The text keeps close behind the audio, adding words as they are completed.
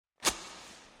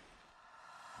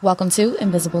Welcome to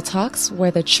Invisible Talks, where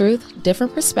the truth,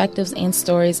 different perspectives, and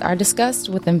stories are discussed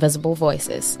with invisible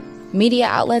voices. Media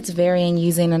outlets vary in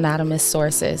using anonymous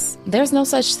sources. There's no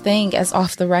such thing as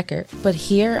off the record, but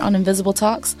here on Invisible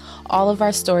Talks, all of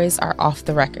our stories are off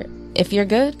the record. If you're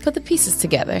good, put the pieces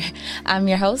together. I'm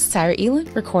your host, Tyra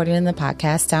Elin, recording in the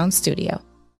Podcast Town studio.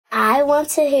 I want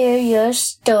to hear your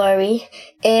story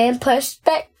and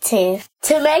perspective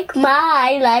to make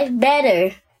my life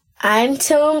better. I'm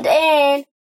tuned in.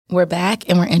 We're back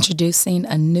and we're introducing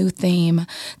a new theme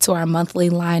to our monthly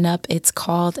lineup. It's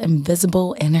called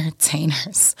Invisible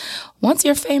Entertainers. Once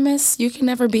you're famous, you can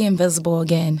never be invisible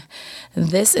again.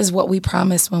 This is what we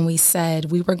promised when we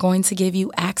said we were going to give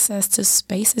you access to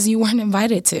spaces you weren't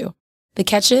invited to. The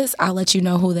catch is, I'll let you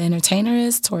know who the entertainer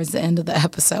is towards the end of the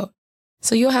episode.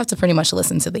 So you'll have to pretty much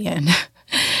listen to the end.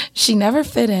 She never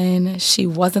fit in. She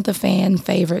wasn't the fan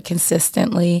favorite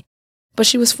consistently. But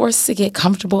she was forced to get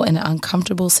comfortable in an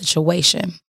uncomfortable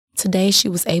situation. Today, she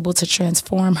was able to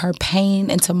transform her pain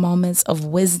into moments of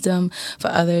wisdom for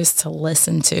others to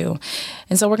listen to.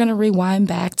 And so we're going to rewind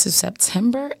back to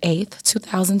September 8th,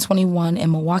 2021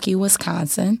 in Milwaukee,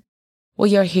 Wisconsin, where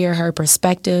you'll hear her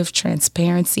perspective,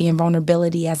 transparency, and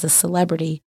vulnerability as a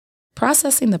celebrity,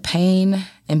 processing the pain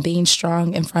and being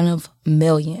strong in front of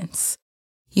millions.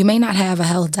 You may not have a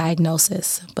health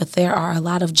diagnosis, but there are a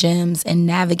lot of gems in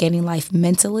navigating life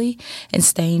mentally and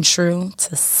staying true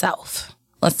to self.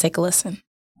 Let's take a listen.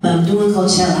 I'm doing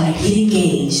Coachella, I get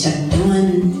engaged, I'm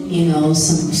doing,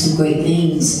 some great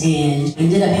things, and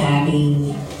ended up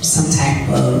having some type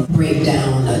of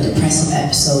breakdown, a depressive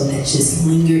episode that just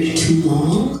lingered too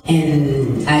long,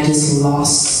 and I just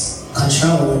lost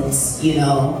control,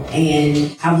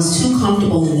 and I was too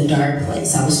comfortable in the dark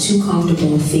place. I was too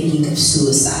comfortable thinking of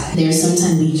suicide. There's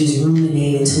sometimes we just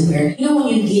ruminate into where, when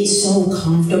you get so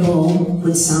comfortable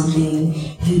with something,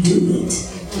 you do it.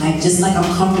 Just like I'm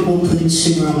comfortable putting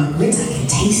sugar on my grits, I can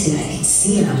taste it, I can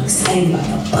see it, I'm excited about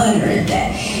the butter and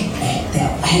that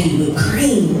heavy whipped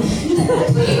cream. Whipped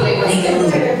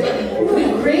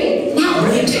cream? Not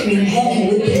whipped cream,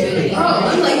 heavy whipped cream. Oh,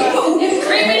 I'm like, whipped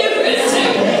cream and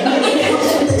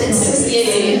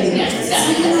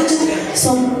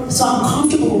So I'm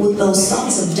comfortable with those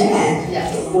thoughts of death.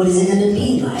 Yes. What is it going to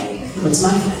be like? I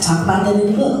talk about that in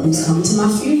the book. Who's coming to my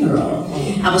funeral?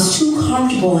 I was too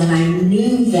comfortable, and I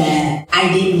knew that I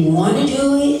didn't want to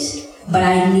do it, but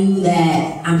I knew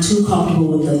that I'm too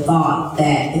comfortable with the thought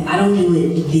that if I don't do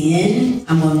it then,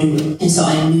 I'm going to do it. And so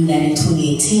I knew that in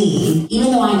 2018,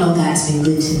 even though I know God's been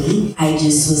good to me, I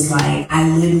just was like, I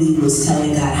literally was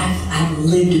telling God, I've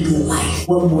lived a good life.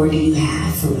 What more do you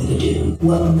have for me to do?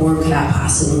 What more could I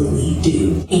possibly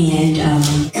do? And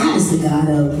God is the God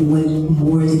of way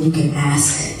more than you can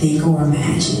ask, think, or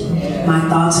imagine. My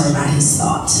thoughts are not his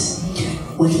thoughts.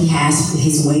 What he has,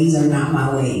 his ways are not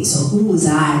my ways. So who was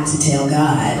I to tell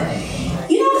God, God, I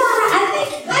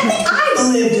think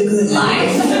I've lived a good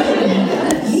life.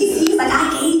 He's like, I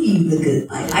gave you the good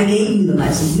life. I gave you the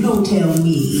life, so you don't tell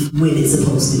me when it's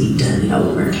supposed to be done and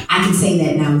over. I can say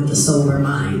that now with a sober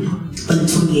mind. But in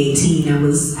 2018,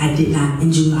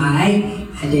 in July,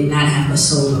 I did not have a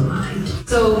sober mind.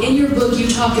 So in your book, you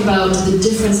talk about the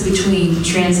difference between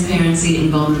transparency and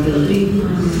vulnerability.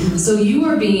 So you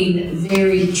are being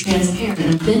very transparent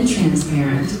and have been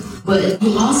transparent, but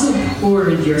you also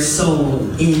poured your soul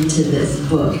into this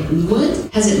book. What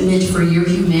has it meant for your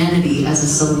humanity as a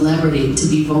celebrity to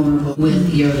be vulnerable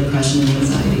with your depression and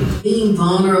anxiety? Being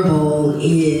vulnerable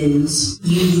is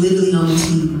you literally almost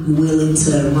be willing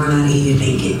to run out of here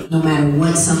naked. No matter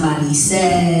what somebody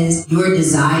says, your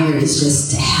desire is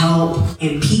just to help,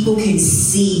 and people can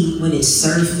see when it's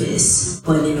surface,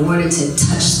 but in order to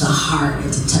touch the heart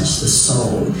and to touch the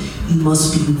soul, you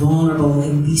must be vulnerable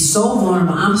and be so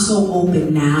vulnerable. I'm so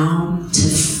open now to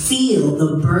feel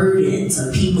the burdens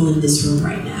of people in this room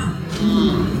right now.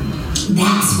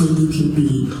 That's when you can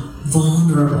be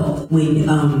vulnerable, when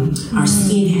our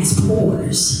skin has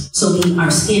pores. So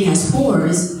our skin has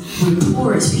pores. We're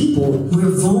porous people.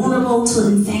 We're vulnerable to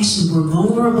infection. We're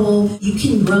vulnerable. You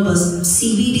can rub a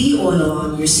CBD oil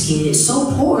on your skin. It's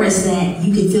so porous that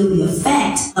you can feel the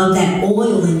effect of that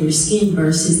oil in your skin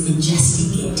versus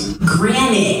ingesting it.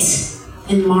 Granite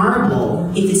and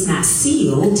marble, if it's not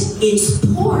sealed, it's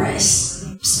porous.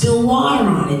 Spill water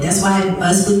on it. That's why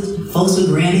folks with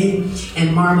granite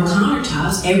and marble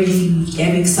countertops,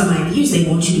 every so many years, they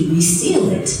want you to reseal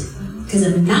it. Because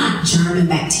if not, germ and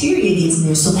bacteria gets in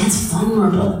there. So that's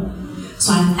vulnerable.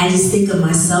 So I just think of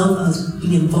myself as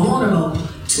being vulnerable,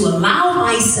 to allow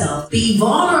myself be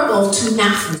vulnerable, to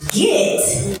not forget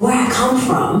where I come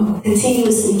from,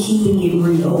 continuously keeping it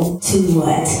real, to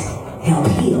what? help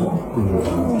heal.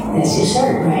 That's your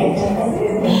shirt, right?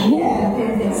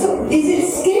 Yeah. So is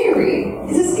it scary?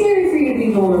 Is it scary for you to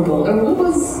be vulnerable? Or what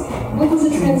was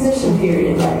the transition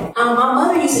period like? My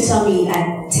mother used to tell me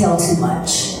I tell too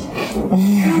much.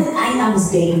 I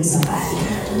was dating somebody.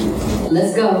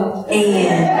 Let's go.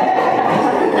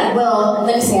 And, well,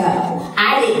 let me say,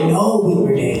 I didn't know we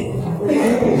were dating.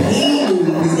 He knew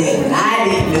we were dating. I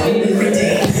didn't know we were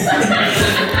dating.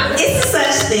 It's a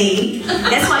such thing.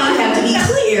 That's why you have to be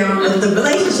clear on what the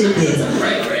relationship is.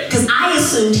 Because I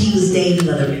assumed he was dating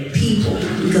other people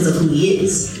because of who he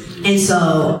is. And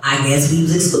so I guess we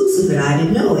was exclusive, but I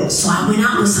didn't know it. So I went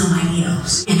out with somebody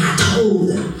else, and I told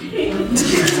them.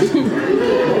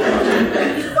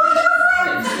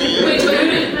 Wait.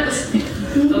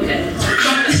 Okay.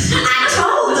 I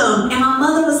told them, and my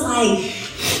mother was like,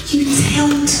 "You tell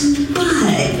too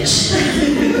much."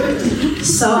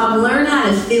 So I'm learning how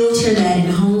to filter that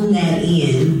and hone that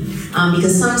in,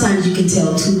 because sometimes you can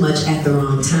tell too much at the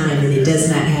wrong time, and it does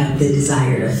not have the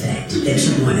desired effect that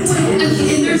you want it to have.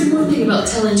 And there's one thing about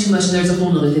telling too much, and there's a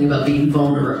whole other thing about being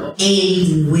vulnerable. And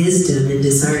using wisdom and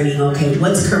discerning, okay,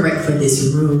 what's correct for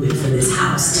this room and for this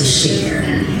house to share.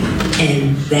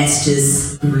 And that's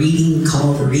just reading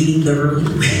the room.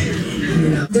 You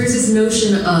know? There's this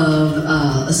notion of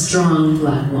a strong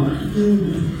black woman.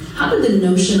 Mm-hmm. How did the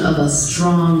notion of a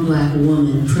strong black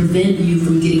woman prevent you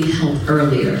from getting help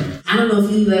earlier? I don't know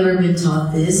if you've ever been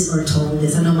taught this or told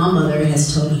this. I know my mother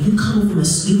has told me, you come from a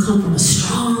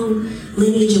strong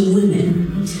lineage of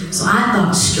women. So I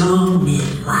thought strong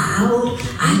meant loud.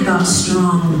 I thought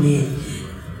strong meant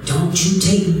don't you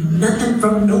take nothing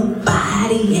from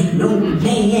nobody and no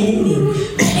man,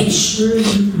 and make sure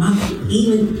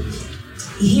even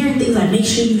hearing things like make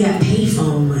sure you got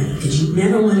payphone money because you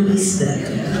never want to be stuck.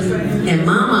 And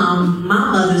my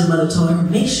mother's mother told her,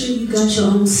 make sure you got your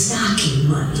own stocking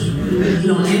money. You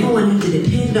don't ever want to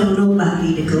depend on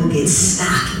nobody to go get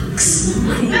stockings.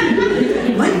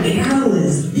 What era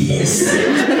was this?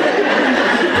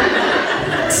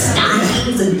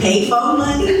 Stockings and payphone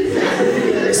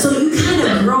money? So you kind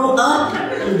of grow up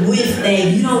with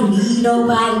that you don't need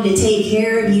nobody to take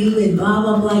care of you and blah,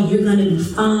 blah, blah. You're going to be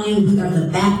fine. We are the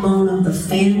backbone of the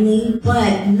family.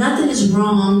 But nothing is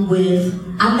wrong with,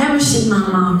 I've never seen my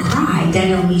mom cry. That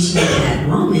don't mean she's a bad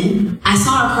woman. I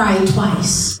saw her cry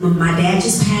twice. When my dad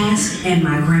just passed and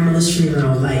my grandmother's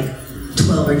funeral like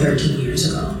 12 or 13 years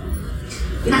ago.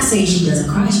 I'm not saying she doesn't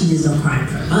cry. She just don't cry in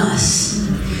front of us.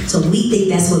 So we think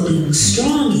that's what being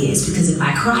strong is, because if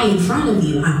I cry in front of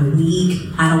you, I'm weak.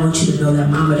 I don't want you to know that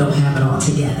mama don't have it all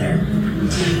together.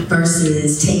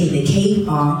 Versus taking the cape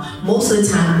off. Most of the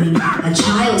time when a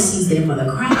child sees their mother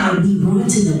cry, we run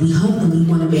to them, we hug them, we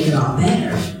want to make it all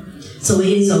better. So it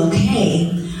is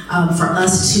okay for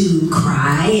us to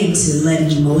cry and to let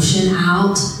an emotion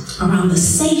out around the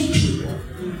safe people.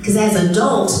 Because as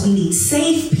adults, we need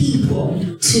safe people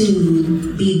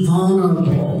to be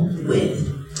vulnerable with.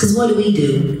 Because what do?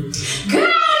 Girl,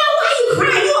 I don't know why you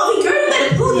crying. You over here, girl, you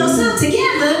better pull yourself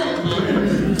together.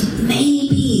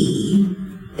 Maybe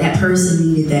that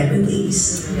person needed that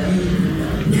release.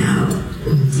 Now,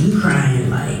 you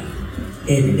crying like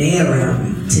every day around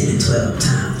me, 10 and 12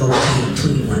 times, 14,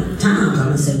 21 times, I'm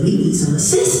going to say, we need some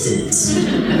assistance.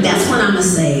 That's what I'm going to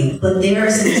say. But there are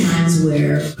some times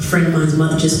where a friend of mine's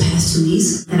mother just passed 2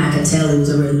 weeks, and I could tell it was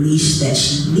a release that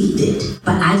she needed.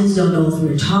 But I just don't know if we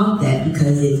were taught that,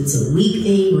 because if it's a weak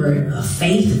thing or a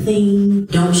faith thing,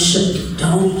 don't show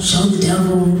the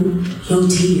devil your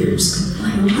tears.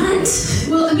 Like, what?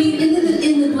 Well, I mean,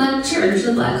 in the black church,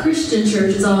 the black Christian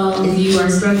church, is all, if you are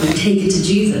struggling, take it to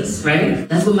Jesus, right?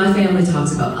 That's what my family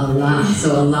talks about a lot.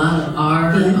 So a lot of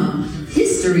our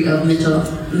history of mental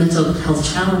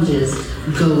health challenges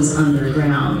goes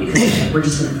underground because we're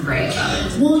just going to pray about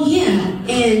it. Well, yeah,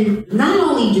 and not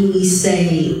only do we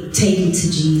say take it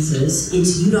to Jesus,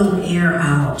 it's you don't air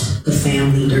out the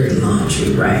family dirty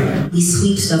laundry, right? We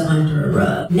sweep stuff under a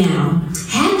rug. Now,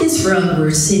 had this rug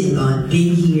we're sitting on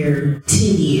been here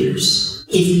 10 years,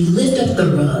 if you lift up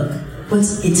the rug,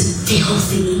 it's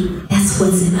filthy. That's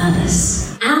what's in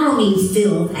us. I don't mean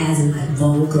filth as in like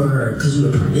vulgar or because you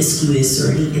were promiscuous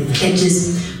or anything like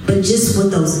that, but just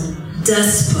with those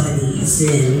dust bunnies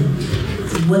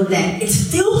and what that,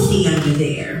 it's filthy under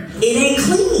there. It ain't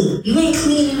clean. You ain't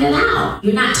cleaning it out.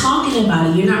 You're not talking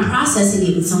about it. You're not processing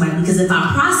it with somebody, because if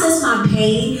I process my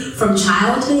pain from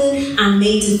childhood, I'm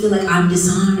made to feel like I'm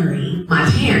dishonoring my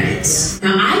parents.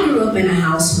 Now, I grew up in a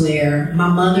house where my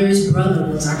mother's brother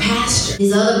was our pastor.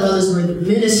 His other brothers were the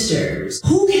ministers.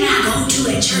 Who can I go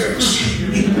to at church?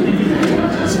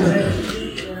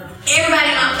 Everybody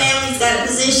in my family's got a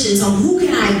position, so who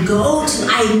can I go to?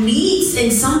 I need,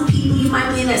 and some people, you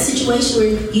might be in that situation where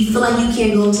you feel like you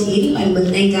can't go to anybody, but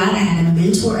thank God I had a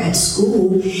mentor at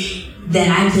school that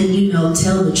I could,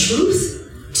 tell the truth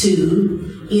to.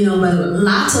 But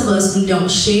lots of us, we don't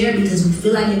share because we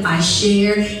feel like if I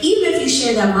share, even if you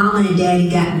share that mama and daddy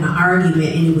got in an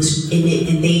argument and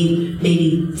they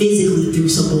maybe physically threw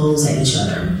some blows at each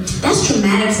other, that's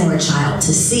traumatic for a child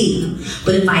to see.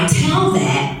 But if I tell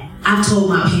that, I've told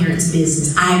my parents'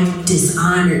 business, I've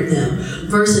dishonored them,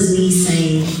 versus me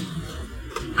saying,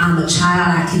 I'm a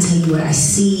child, I can tell you what I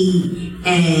see,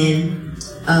 and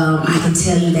I can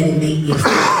tell you that it made me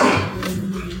afraid.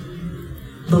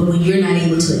 But when you're not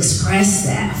able to express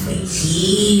that for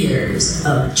years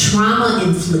of trauma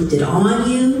inflicted on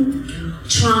you,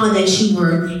 trauma that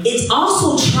it's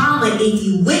also trauma if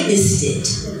you witnessed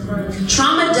it.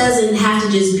 Trauma doesn't have to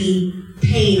just be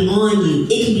pain on you.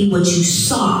 It can be what you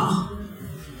saw.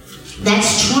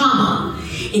 That's trauma.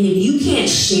 And if you can't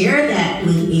share that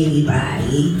with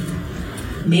anybody,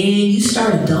 man, you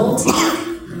start adulting.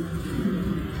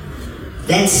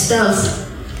 That stuff,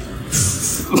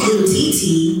 little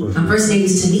TT, my first name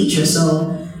is Tanitra,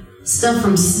 so stuff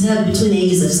from between the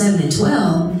ages of 7 and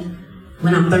 12,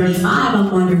 when I'm 35,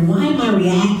 I'm wondering, why am I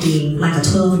reacting like a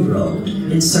 12-year-old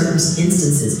in certain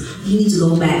instances? You need to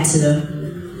go back to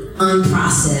the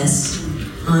unprocessed,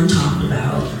 untalked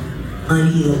about,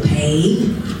 unhealed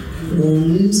pain,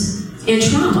 wounds, and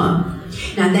trauma.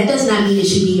 Now, that does not mean it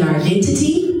should be your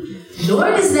identity,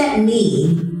 nor does that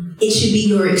mean it should be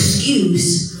your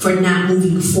excuse for not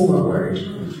moving forward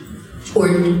or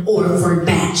for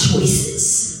bad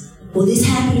choices. Well, this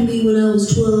happened to me when I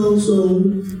was 12, so,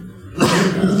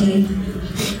 okay.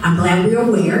 I'm glad we're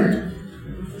aware.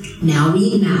 Now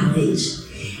we acknowledge,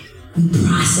 we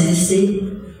process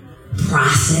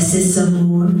it some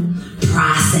more,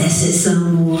 process it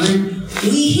some more.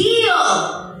 We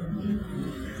heal.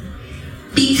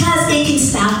 Because it can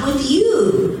stop with you.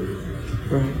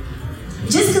 Right.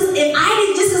 Just because I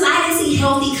didn't see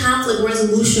healthy conflict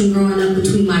resolution growing up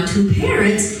between my two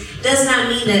parents does not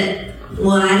mean that,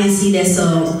 well, I didn't see that, so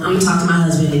I'm going to talk to my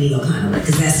husband and he'll kind of work,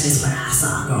 because that's just what I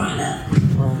saw growing up.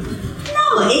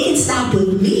 No, it can stop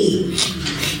with me.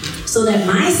 So that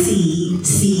my seed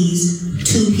sees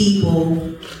two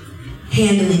people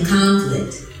handling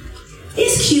conflict.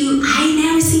 It's cute. I ain't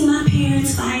never seen my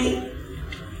parents fight.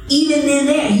 Even then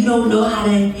there, you don't know how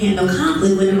to handle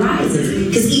conflict when it arises.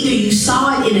 Because either you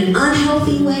saw it in an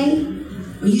unhealthy way,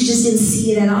 or you just didn't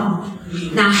see it at all.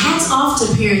 Now, hats off to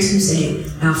parents who say,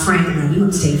 now Frank, you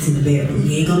want to take us in the bedroom.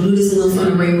 You ain't gonna do this little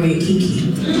fun of Ray Ray and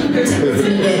Kiki. Take us in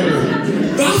the bedroom.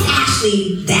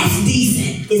 That's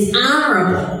decent. It's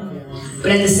honorable.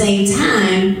 But at the same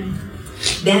time,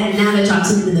 now that y'all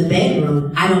took me in the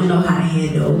bedroom, I don't know how to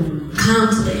handle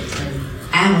conflict.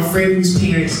 I have a friend whose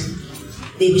parents,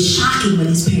 it was shocking when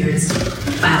his parents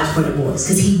filed for divorce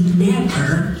because he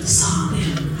never saw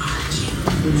them argue.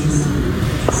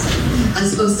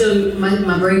 So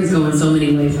my brain's going so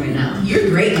many ways right now. You're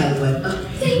great, by the way.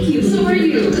 Thank you. So are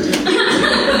you.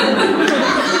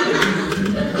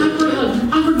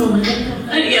 Awkward moment.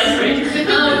 Yes, right.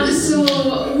 So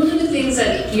one of the things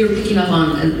that you're picking up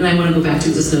on, and I want to go back to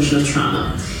this notion of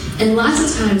trauma. And lots of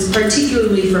times,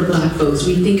 particularly for Black folks,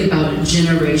 we think about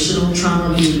generational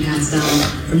trauma being passed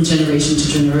down from generation to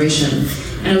generation.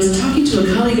 And I was talking to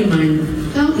a colleague of mine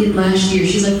about it last year.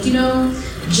 She's like,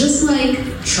 just like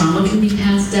trauma can be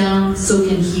passed down, so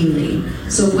can healing.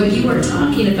 So what you are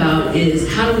talking about is,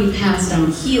 how do we pass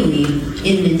down healing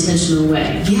in an intentional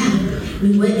way? Yeah. I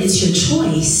mean, it's your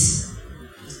choice.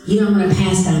 I'm going to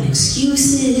pass down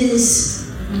excuses,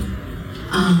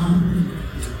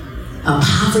 a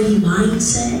poverty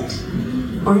mindset,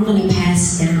 or I'm going to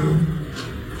pass down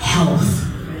health,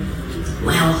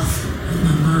 wealth, in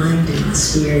my mind and my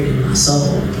spirit and my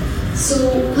soul. So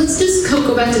let's just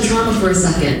go back to trauma for a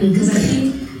second, because I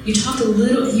think you talked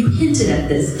you hinted at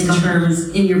this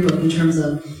in your book, in terms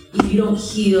of, if you don't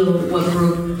heal what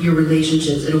broke your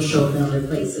relationships, it'll show up in other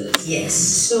places. Yes.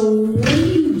 So what do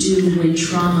you do when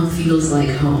trauma feels like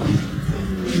home?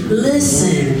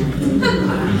 Listen.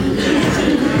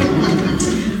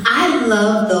 I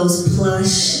love those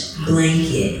plush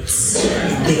blankets.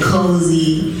 They're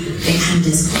cozy. They kind of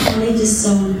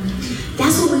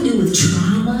that's what we do with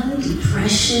trauma,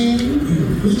 depression,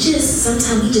 and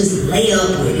sometimes we just lay up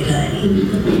with it, honey.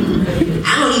 I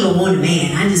don't even want a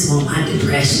man, I just want my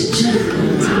depression.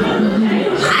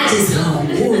 I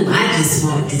just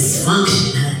want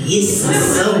dysfunction, honey. It's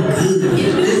so good.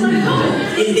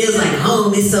 it feels like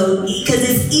home. It's so, because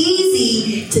it's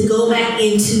easy to go back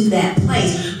into that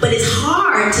place, but it's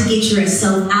hard to get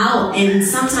yourself out, and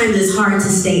sometimes it's hard to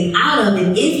stay out of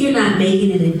it if you're not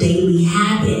making it a daily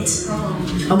habit.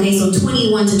 Okay, so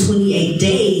 21 to 28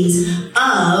 days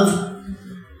of.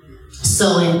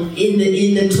 So in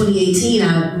the 2018,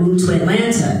 I moved to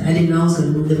Atlanta. I didn't know I was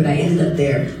going to move there, but I ended up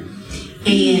there,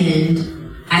 and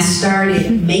I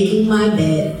started making my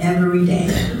bed every day.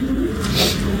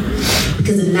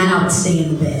 Because if not, I would stay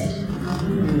in the bed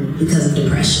because of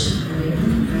depression.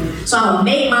 So I would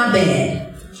make my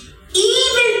bed.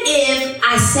 Even if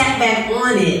I sat back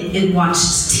on it and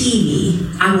watched TV,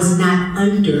 I was not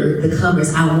under the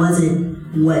covers. I wasn't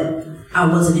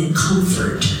in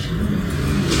comfort.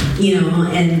 You know,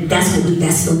 and that's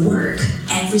the work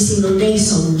every single day.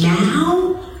 So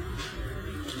now,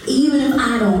 even if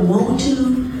I don't want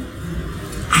to,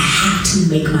 I have to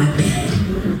make my bed.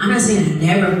 I'm not saying I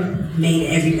never made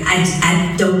it every day.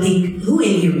 I don't think, who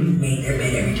in here made their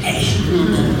bed every day?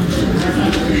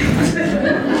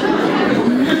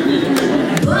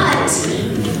 But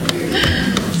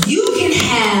you can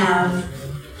have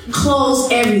clothes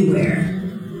everywhere,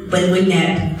 but when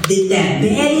that bed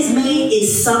is made,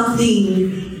 it's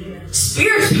something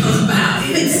spiritual about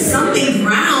it. It's something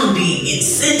grounding. It's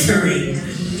centering.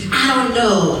 I don't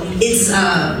know. It's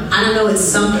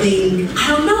something. I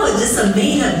don't know. It's just a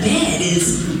made-up bed.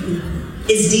 It's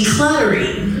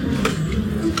decluttering.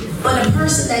 But a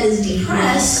person that is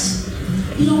depressed,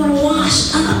 you don't want to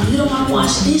wash up. You don't want to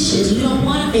wash dishes. You don't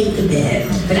want to make the bed.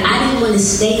 But I didn't want to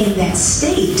stay in that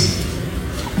state.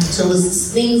 So it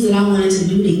was things that I wanted to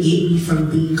do to get me from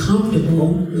being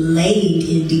comfortable laid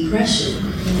in depression.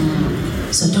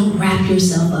 So don't wrap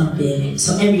yourself up in it.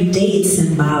 So every day it's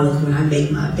symbolic when I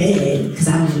make my bed because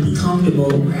I want to be comfortable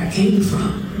where I came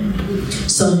from.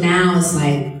 So now it's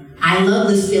like, I love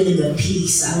the feeling of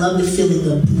peace. I love the feeling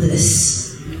of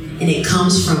bliss. And it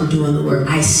comes from doing the work.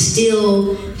 I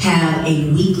still have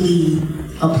a weekly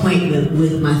appointment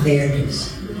with my therapist.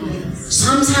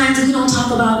 Sometimes we don't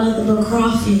talk about nothing but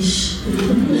crawfish.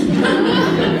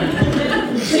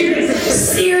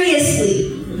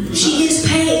 Seriously. She gets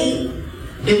paid,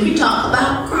 and we talk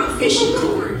about crawfish and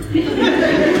corn.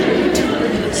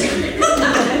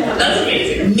 That's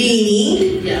amazing.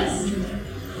 Meaning, yes.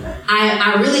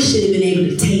 I really should have been able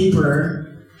to taper,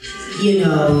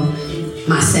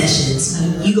 my sessions.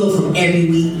 You go from every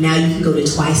week, now you can go to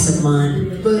twice a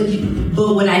month. But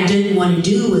what I didn't want to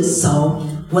do was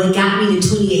what got me to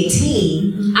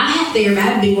 2018, I've had therapy.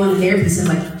 I've been going to therapy since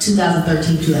like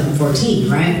 2013, 2014,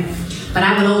 right? But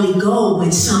I would only go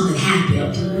when something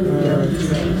happened,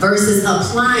 versus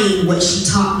applying what she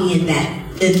taught me in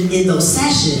those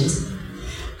sessions.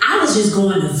 I was just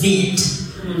going to vent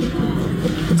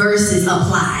versus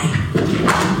apply.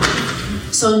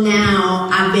 So now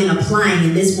I've been applying,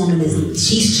 and this woman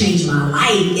she's changed my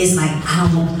life. It's like I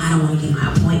don't want to get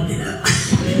my appointment up.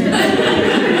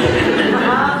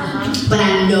 But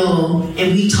I know,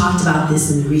 and we talked about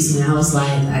this recently. I was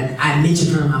like, I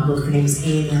mentioned her in my book. Her name is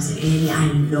Annie. I was like, Annie,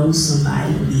 I know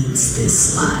somebody needs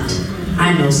this slot.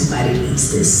 I know somebody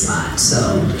needs this slot.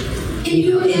 So,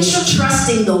 it's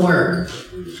trusting the work.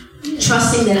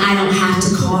 Trusting that I don't have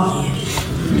to call Annie.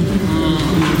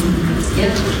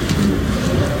 Yep.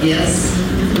 Yes.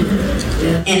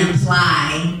 Yeah. And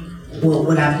apply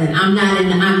what I've done. I'm not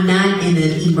in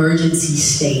an emergency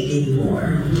state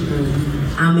anymore.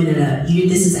 I'm in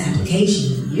this is an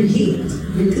application. You're healed.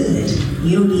 You're good.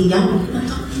 You don't need y'all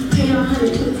pay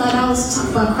 $125 to talk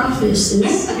about crawfish,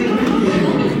 sis. Or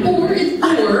I'm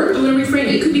going to reframe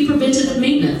it. It could be preventative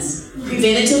maintenance.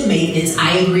 Preventative maintenance.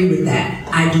 I agree with that.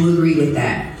 I do agree with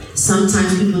that.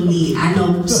 Sometimes people I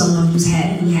know someone who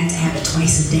had to have it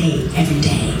twice a day, every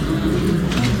day.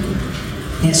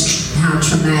 That's how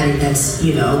traumatic that's,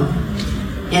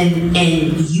 and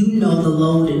the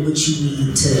load in which you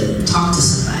need to talk to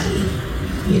somebody,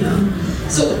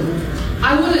 So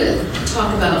I want to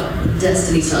talk about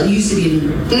Destiny Cell. You used to be in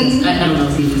I don't know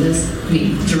if you do this.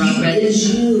 Gerard Red.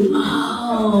 Is you.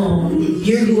 Oh,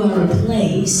 you're who I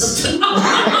replaced. That's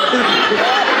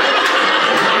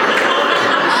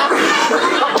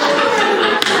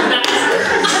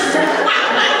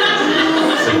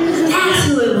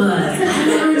who it was. I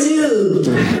never knew.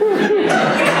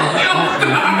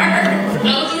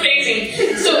 That was amazing.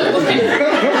 So,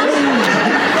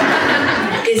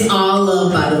 It's all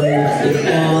love, by the way, with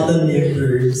all the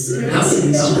members. That was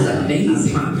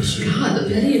amazing. I promise you. God, the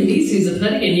Petty in me sees the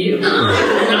Petty in you. But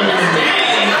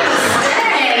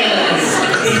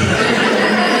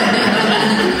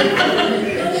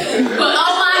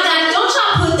oh my God, don't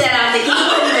y'all put that out there. You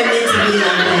don't even meant to be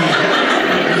like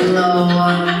that.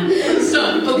 Lord.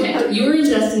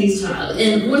 Destiny's Child,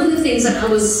 and one of the things that I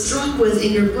was struck with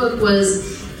in your book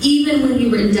was even when you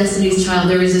were in Destiny's Child,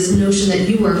 there was this notion that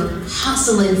you were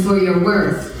hustling for your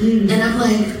worth. And I'm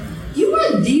like, you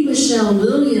are the Michelle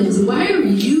Williams. Why are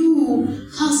you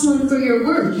hustling for your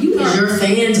worth? Because your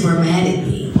fans were mad at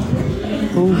me.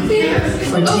 My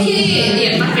fans?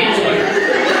 Yeah, my fans were.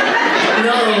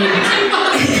 No.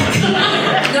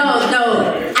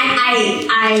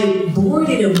 I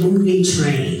boarded a moving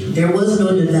train. There was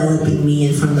no developing me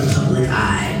in front of the public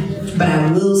eye. But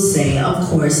I will say, of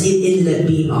course, it ended up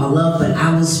being all love, but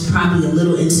I was probably a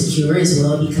little insecure as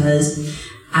well because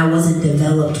I wasn't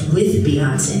developed with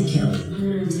Beyonce and Kelly.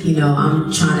 You know,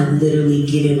 I'm trying to literally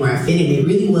get in where I fit in. It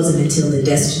really wasn't until the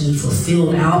Destiny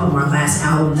Fulfilled album, our last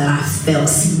album, that I felt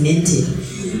cemented,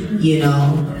 you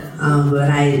know. But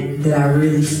I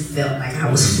really felt like I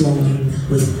was flowing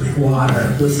with like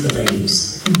water with the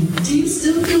ladies. Do you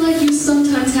still feel like you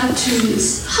sometimes have to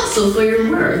hustle for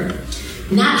your worth?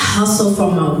 Not hustle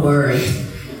for my worth.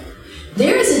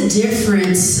 There is a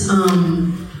difference.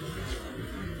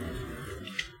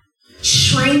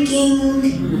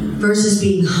 Shrinking versus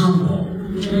being humble.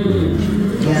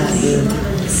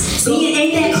 Yes.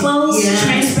 Ain't that close? Yes.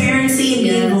 Transparency and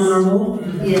being vulnerable.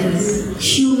 Yes.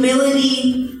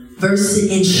 Humility versus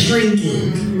and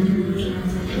shrinking.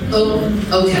 Oh,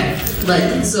 okay.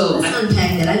 Like, so let's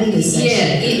unpack that. I need a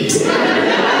session.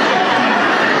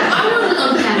 I want to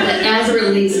unpack that as it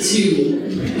relates to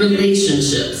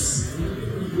relationships.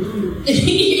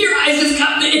 Your eyes just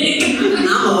got big. I'm an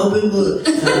open book.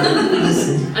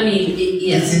 Listen. I mean,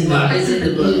 yes, it's in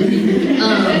the book.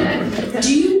 Do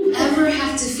you ever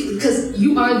have to feel, because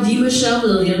you are the Michelle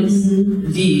Williams,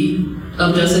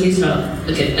 of Destiny's Child.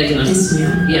 Okay, I can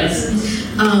understand. Yes.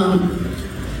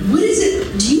 What is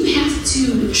it, do you have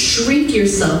to shrink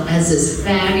yourself as this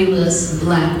fabulous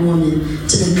black woman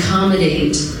to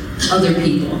accommodate other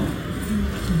people?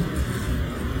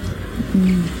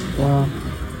 Wow.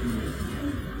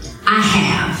 I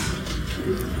have.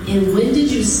 And when did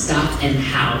you stop and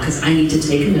how? Because I need to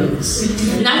take notes.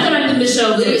 Not that I'm the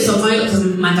Michelle Williams. So funny because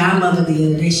my godmother the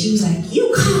other day, she was like,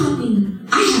 you called me.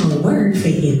 I have a word for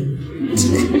you.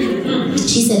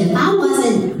 She said, if I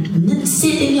wasn't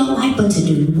sent in your life but to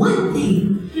do one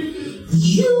thing,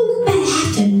 you better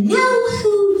have to know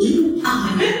who you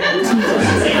are.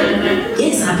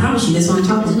 Yes, I promise you, that's what I'm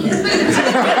talking about.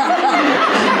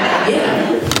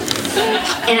 Yeah.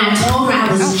 And I told her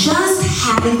I was just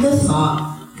having the thought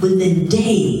within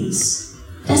days.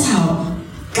 That's how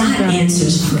God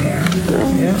answers prayer.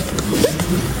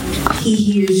 He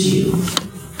hears you.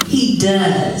 He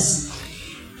does.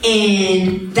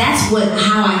 And that's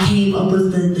how I came up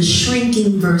with the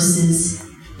shrinking versus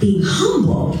being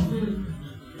humble.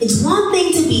 It's one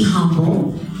thing to be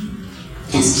humble.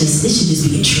 This should just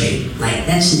be a trait. Like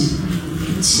that should,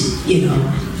 you know.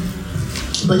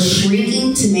 But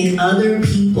shrinking to make other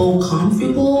people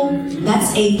comfortable,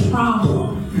 that's a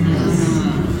problem.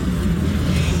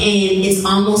 And it's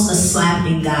almost a slap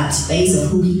in God's face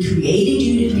of who He created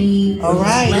you to be, all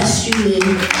right, blessed you with.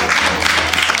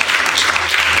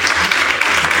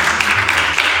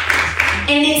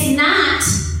 And it's not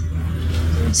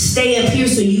stay up here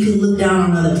so you can look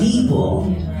down on other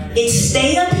people. It's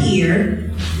stay up here.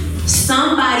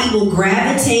 Somebody will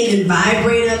gravitate and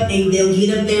vibrate up and they'll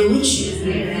get up there with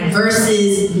you.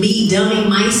 Versus me dumbing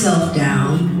myself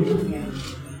down.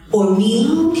 Or me,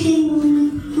 okay,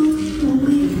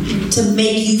 to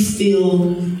make you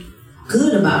feel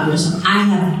good about yourself. I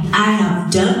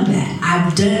have done that.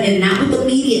 I've done, and not with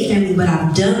immediate family, but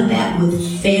I've done that with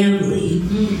family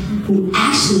who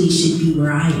actually should be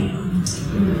where I am.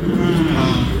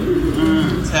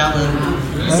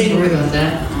 Say more about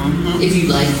that, if you'd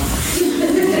like.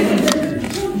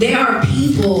 There are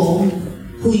people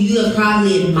who you have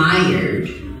probably admired.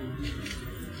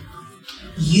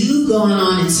 You've gone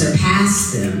on and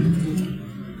surpassed them.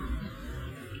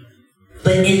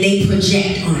 And they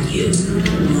project on you.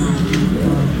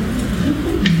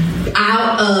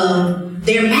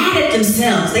 They're mad at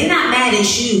themselves. They're not mad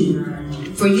at you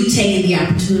for you taking the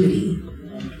opportunity.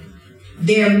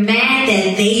 They're mad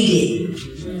that they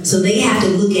didn't. So they have to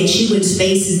look at you in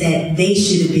spaces that they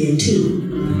should have been too.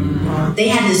 They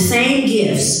have the same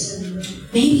gifts,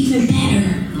 maybe even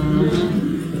better.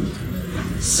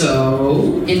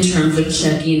 So, in terms of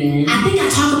checking in, I think I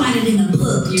talk about it in the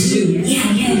book. You do?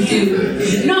 Yeah. You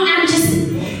do. No,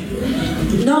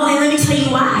 and let me tell you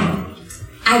why.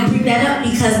 I bring that up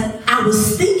because I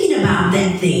was thinking about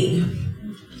that thing.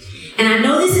 And I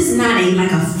know this is not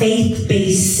like a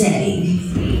faith-based setting.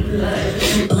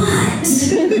 But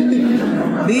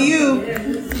be you.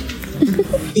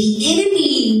 The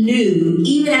enemy knew,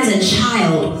 even as a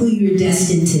child, who you're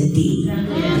destined to be.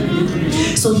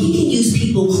 So he can use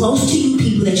people close to you,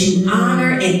 people that you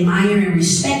honor, admire, and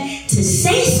respect, to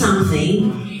say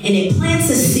something, and it plants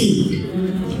a seed.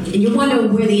 And you're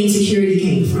wondering where the insecurity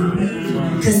came from.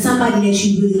 Because somebody that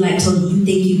you really like told you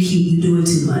think you're cute, you're doing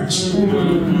too much.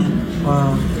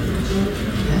 Wow.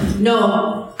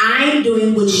 No, I'm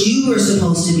doing what you were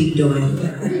supposed to be doing.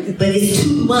 But it's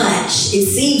too much. It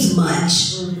seems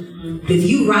much. But if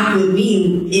you rock with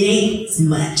me, it ain't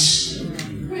much.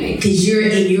 Right. Because you're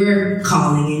in your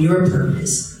calling and your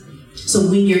purpose. So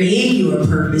when you're in your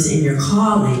purpose and your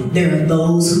calling, there are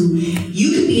those who,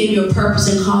 you could be in your purpose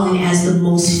and calling as the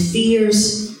most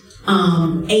fierce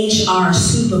HR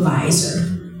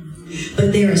supervisor.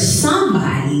 But there is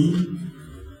somebody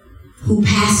who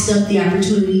passed up the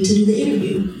opportunity to do the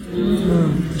interview.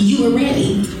 You were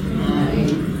ready.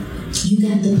 You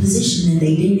got the position and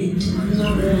they didn't.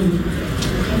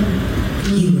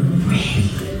 You were ready.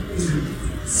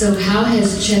 So how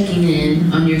has checking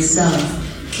in on yourself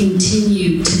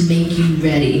continued to make you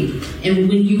ready? And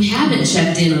when you haven't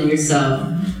checked in on yourself,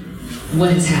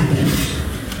 what has happened?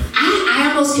 I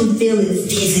almost can feel it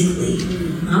physically.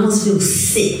 I almost feel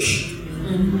sick.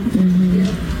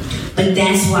 But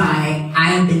that's why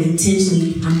I have been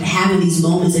I'm having these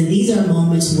moments, and these are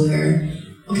moments where,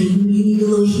 okay, you need a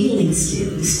little healing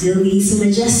still. You still need some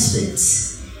adjustments.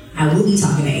 I will be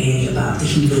talking to Annie about the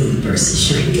humility versus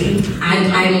shrinking. I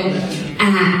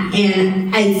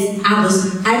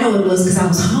know it was because I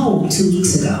was home 2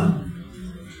 weeks ago,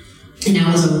 and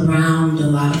I was around a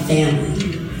lot of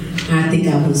family. And I think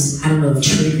I don't know if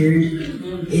triggered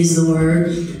is the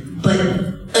word, but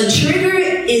a trigger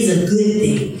is a good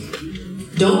thing.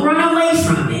 Don't run away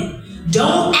from it.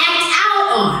 Don't act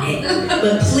out on it.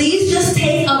 But please just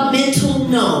take a mental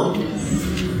note.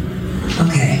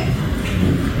 Okay.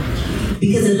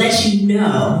 Because it lets you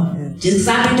know, just because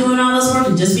I've been doing all this work,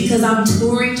 and just because I'm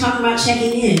touring, talking about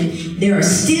checking in, there are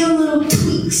still little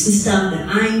tweaks and stuff that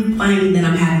I'm finding that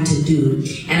I'm having to do.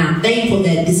 And I'm thankful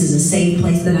that this is a safe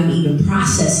place that I'm even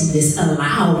processing this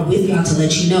aloud with y'all to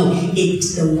let you know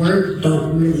the work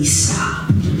don't really stop.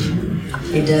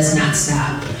 It does not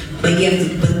stop. But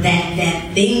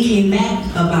that thing came back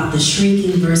about the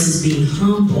shrinking versus being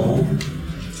humble,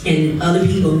 and other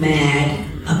people mad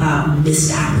about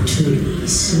missed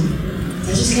opportunities.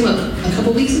 That just came up a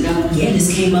couple weeks ago? Yeah, this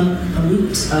came up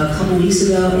a couple weeks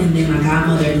ago, and then my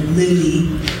godmother literally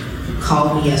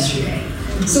called me yesterday.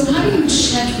 So how do you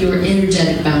check your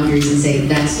energetic boundaries and say,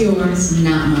 that's yours,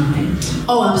 not mine?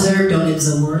 Oh, observe, don't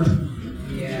absorb.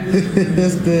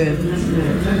 That's good.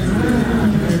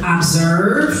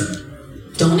 Observe,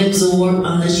 don't absorb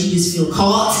unless you just feel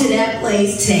called to that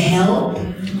place to help.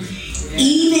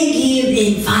 Even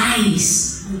give advice.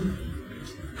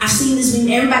 I've seen this when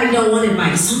everybody don't want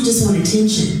advice. Some just want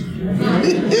attention.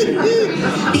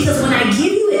 Because when I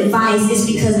give you advice, it's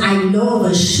because I know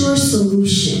of a sure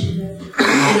solution.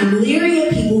 And I'm leery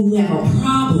of people who have a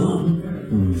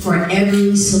problem for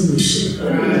every solution.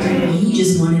 You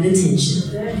just wanted attention.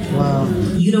 Wow.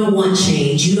 You don't want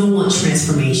change. You don't want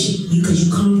transformation. Because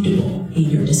you're comfortable in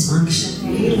your dysfunction.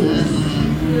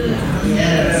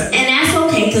 Yes. And that's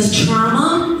okay, because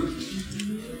trauma,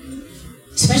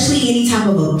 especially any type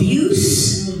of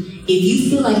abuse, if you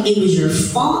feel like it was your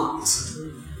fault,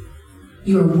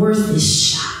 your worth is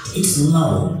shot. It's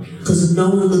low. Because no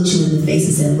one looked you in the face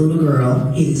and said, little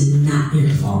girl, it is not your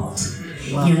fault.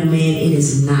 Wow. Young man, it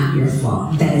is not your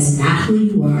fault. That is not who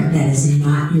you are. That is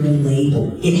not your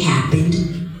label. It happened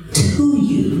to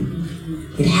you.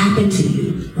 It happened to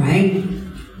you, right?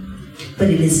 But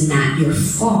it is not your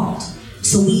fault.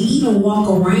 So we even walk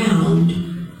around,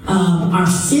 our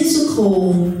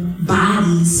physical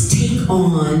bodies take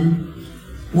on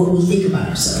what we think about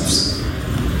ourselves.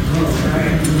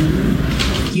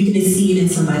 You can see it in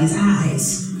somebody's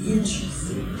eyes.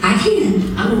 Interesting. I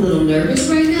can. I'm a little nervous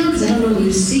right now because I don't know what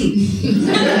you see.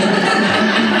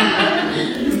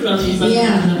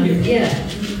 Yeah.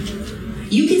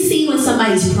 You can see when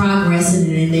somebody's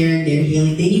progressing and they're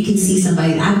healing. Then you can see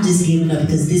somebody, I'm just giving up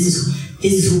because this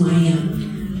is who I am.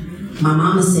 My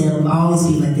mama said I'll always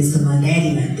be like this because my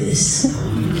daddy like this.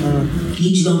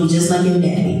 You gonna be just like your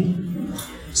daddy.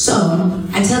 So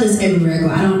I tell this everywhere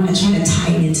I go. I try to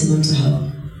tie it into mental health.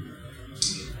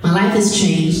 My life has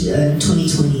changed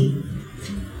 2020.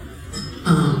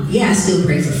 I still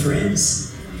pray for friends.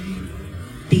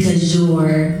 Because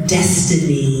your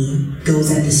destiny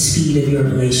goes at the speed of your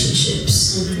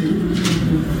relationships.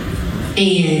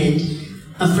 And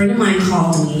a friend of mine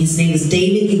called me. His name is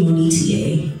David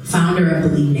Imonitier, founder of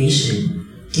Believe Nation.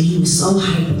 And he was so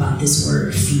hyped about this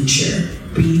word, future.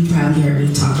 You probably heard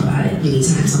me talk about it many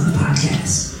times on the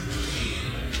podcast.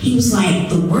 He was like,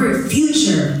 the word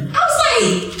future. I was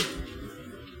like,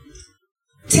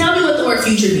 tell me what the word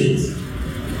future means.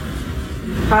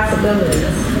 Possibilities.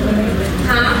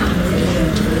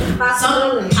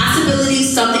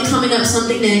 Possibilities, something coming up,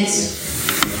 something next.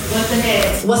 What's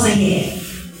ahead? What's ahead?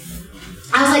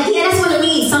 I was like, yeah, that's what it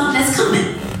means, something that's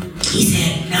coming. He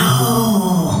said,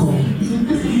 no.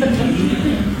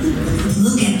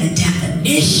 Look at the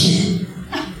definition.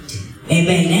 Hey,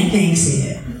 babe, that thing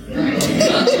said,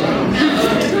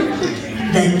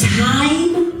 the time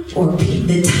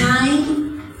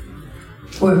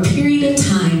or a period of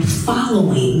time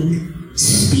following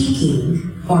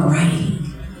speaking or writing.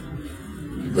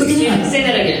 Look at that. Say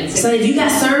that again. So if you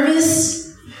got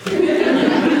service,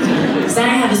 because I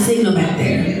have a signal back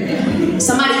there.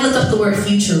 Somebody look up the word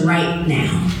future right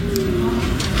now.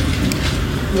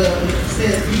 Well, it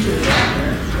says future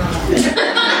rapper.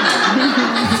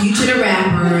 Future the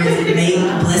rapper, may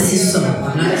bless his soul.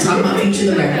 I'm not talking about Future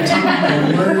the rapper. I'm talking about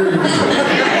the word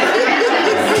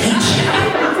future.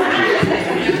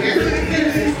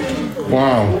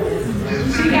 Wow.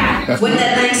 What did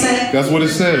that thing say? That's what it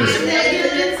says.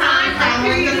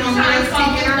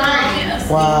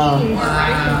 Wow.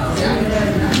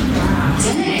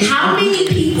 How many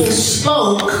people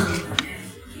spoke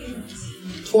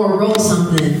or wrote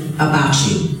something about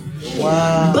you?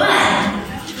 Wow. But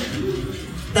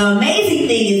the amazing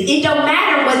thing is, it don't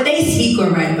matter what they speak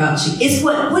or write about you. It's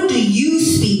what do you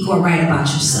speak or write about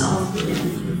yourself?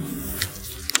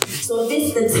 So if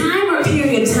it's the time or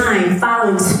period of time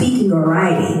following speaking or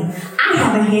writing, I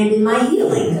have a hand in my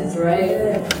healing. That's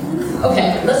right.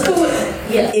 Okay, let's go with,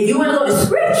 yeah. If you want to go to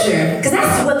scripture, because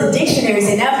that's what the dictionary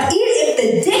says. Now, even if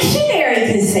the dictionary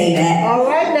can say that, All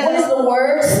right now. what does the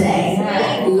word say?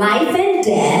 Life and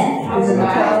death. Is in the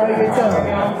power of your tongue.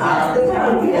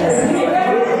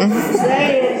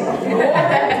 Say it.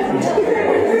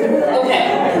 Okay.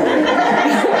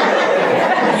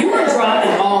 You were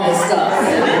dropping all this stuff,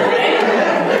 right?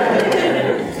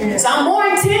 So I'm more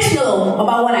intentional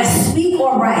about what I speak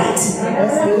or write.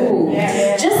 Ooh.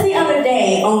 Just the other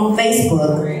day on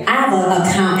Facebook, I have an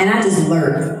account and I just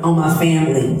lurk on my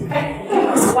family.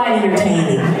 It's quite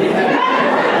entertaining.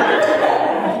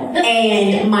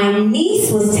 And my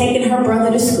niece was taking her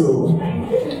brother to school.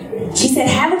 She said,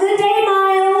 "Have a good day,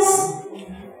 Miles."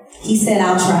 He said,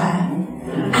 "I'll try."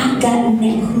 I got in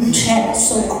that group chat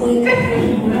so quick.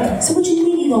 So what you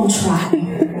mean you gonna try?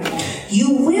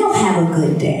 You will have a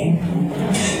good day.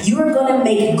 You are going to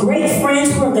make great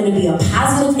friends who are going to be a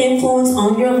positive influence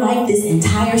on your life this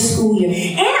entire school year.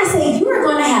 And I say you are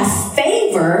going to have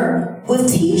favor with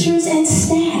teachers and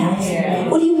staff.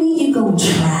 What do you mean you're going to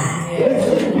try?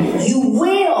 You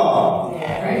will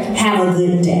have a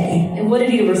good day. And what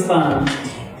did he respond?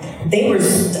 They were, I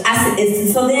said,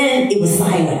 so then it was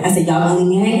silent. I said, y'all gonna leave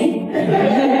me hanging?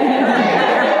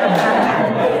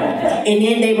 And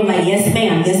then they were like, yes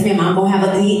ma'am, I'm gonna have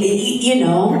a, you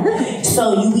know.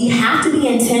 So we have to be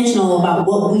intentional about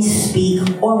what we speak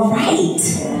or write.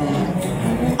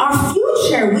 Our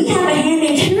future, we have a hand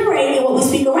in curating what we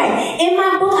speak or write. In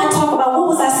my book, I talk about, what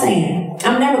was I saying?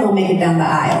 I'm never gonna make it down the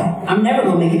aisle.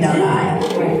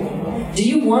 Do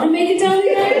you want to make it down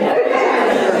the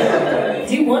aisle?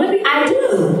 Do you want to be? I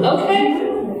do. Okay.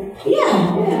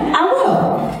 Yeah, I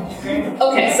will.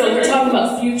 Okay, so we're talking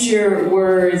about future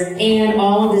words and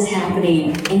all of this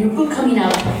happening, and your book coming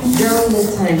out during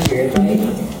this time period, right?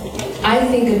 I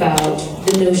think about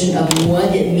the notion of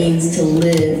what it means to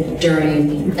live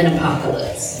during an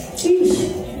apocalypse. Did you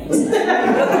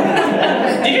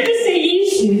just say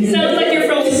yeesh? Sounds like you're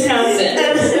from Wisconsin.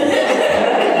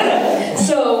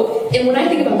 And when I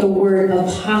think about the word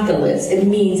apocalypse, it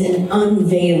means an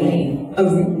unveiling, a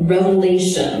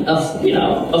revelation of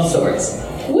sorts.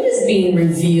 What is being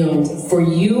revealed for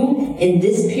you in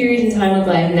this period in time of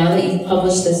life, now that you've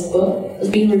published this book? What's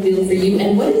being revealed for you,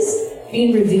 and what is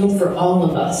being revealed for all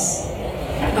of us?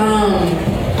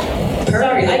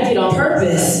 Sorry, I get on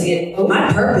purpose.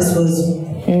 My purpose was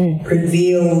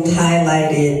revealed,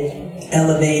 highlighted,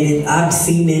 elevated. I've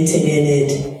cemented in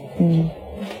it.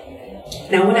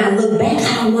 Now, when I look back,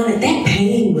 that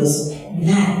pain was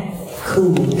not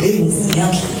cool. It was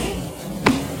yucky.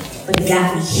 But it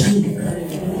got me here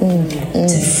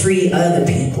to free other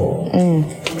people.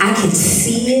 I can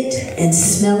see it and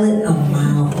smell it a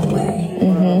mile away.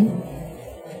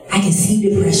 I can see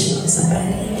depression on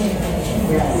somebody.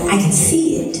 I can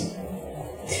see it.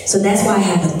 So that's why I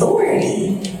have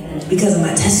authority, because of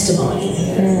my testimony.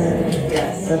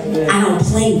 I don't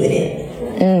play with it.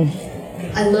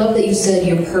 I love that you said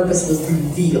your purpose was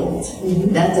revealed.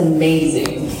 That's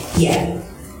amazing. Yeah.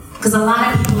 Because a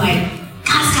lot of people like,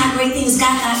 God's got great things,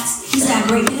 He's got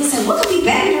great things. And what could be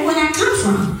better than where that come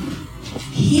from?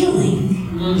 Healing.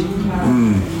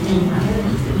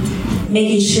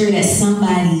 Making sure that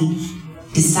somebody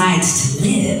decides to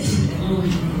live.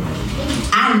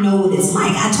 I know what it's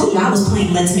like. I told you I was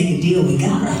playing Let's Make a Deal with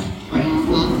God.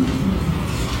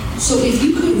 So if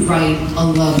you could write a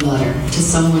love letter to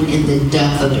someone in the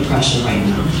depth of depression right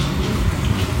now,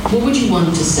 what would you want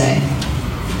them to say?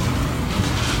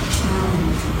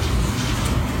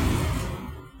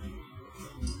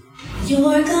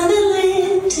 You're gonna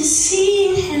live to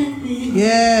see it happen.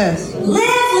 Yes. Live.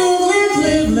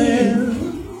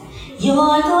 You're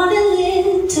gonna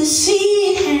live to see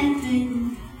it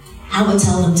happen. I would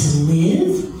tell them to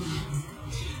live.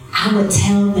 I would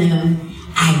tell them,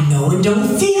 I know it don't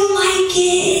feel like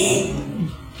it.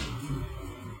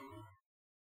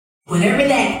 Whatever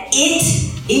that it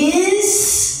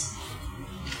is,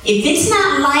 if it's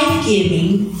not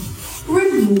life-giving,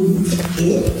 remove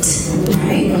it,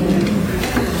 right?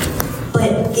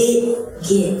 But it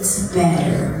gets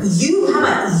better. How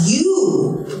about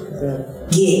you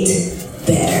get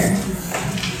better?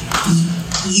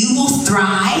 You will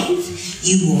thrive,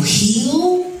 you will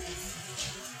heal,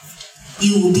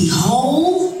 you will be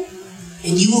whole,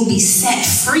 and you will be set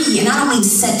free. And I don't mean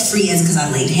set free as because I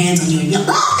laid hands on you and yelled,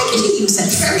 you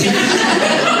set free.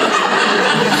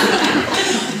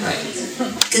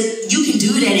 Because you can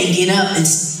do that and get up and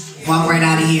walk right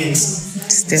out of here and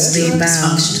still be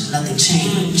dysfunctional. Nothing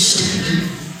changed.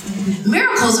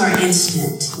 Miracles are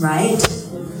instant, right?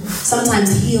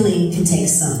 Sometimes healing can take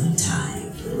some time.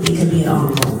 It could be an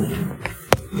ongoing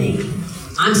thing.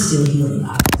 I'm still healing,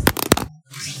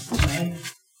 obviously, right?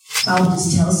 So I would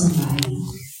just tell somebody,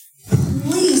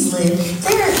 please live.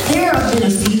 There have been a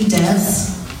few deaths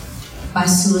by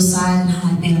suicide, and I'm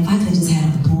like, man, if I could just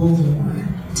have a bullhorn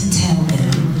to tell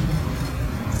them,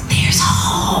 there's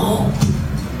hope.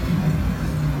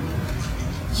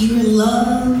 You're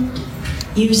loved.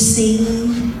 You're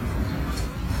seen.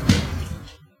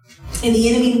 And the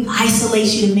enemy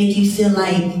isolates you to make you feel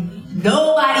like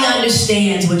nobody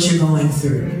understands what you're going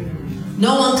through.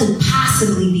 No one could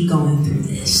possibly be going through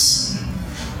this.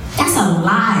 That's a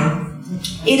lie.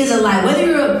 It is a lie. Whether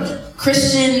you're a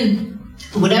Christian,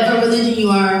 whatever religion you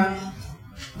are,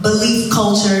 belief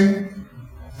culture,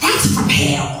 that's from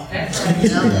hell.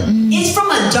 It's from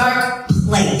a dark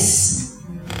place.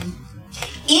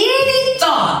 Any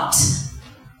thought,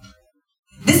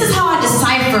 this is how I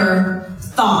decipher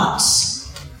thoughts.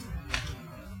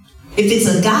 If it's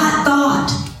a God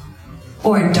thought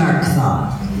or a dark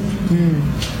thought.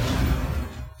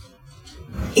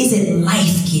 Is it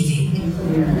life-giving?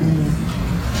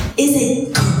 Is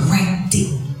it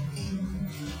correcting?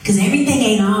 Because everything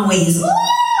ain't always,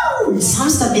 woo! Some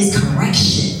stuff is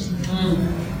correction.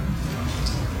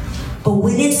 But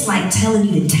when it's like telling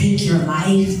you to take your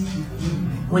life,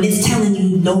 when it's telling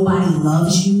you nobody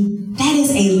loves you, that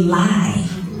is a lie.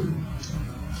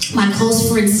 My close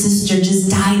friend's sister just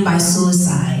died by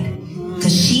suicide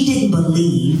because she didn't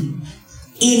believe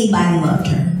anybody loved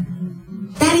her.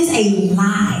 That is a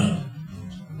lie.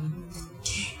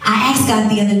 I asked God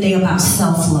the other day about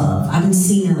self-love. I've been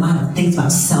seeing a lot of things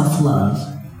about self-love.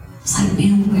 It's like,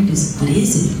 man, what is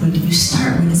it? Where do you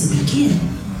start? Where does it begin?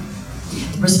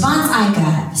 The response I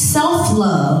got,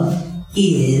 self-love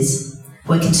is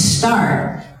what can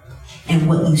start and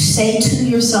what you say to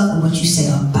yourself and what you say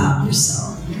about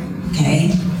yourself.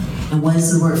 Okay? And what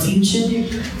is the word future?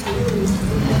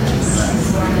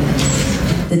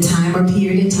 The time or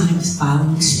period of time is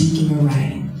following, speaking, or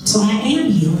writing. So I am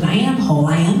healed. I am whole.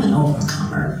 I am an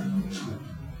overcomer.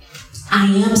 I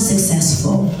am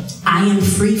successful. I am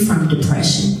free from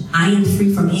depression. I am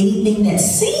free from anything that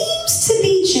seems to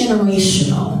be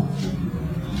generational.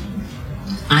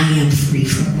 I am free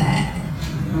from that.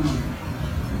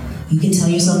 You can tell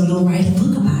yourself you'll write a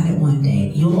book about it one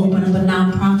day. You'll open up a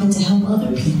nonprofit to help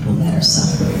other people that are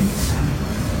suffering.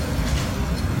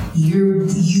 You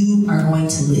are going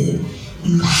to live.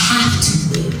 You have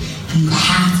to live. You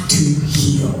have to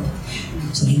heal.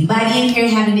 So anybody in here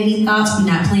having any thoughts? We're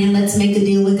not playing Let's Make a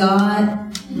Deal with God.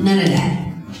 None of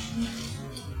that.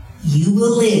 You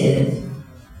will live.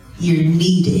 You're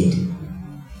needed.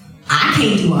 I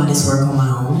can't do all this work on my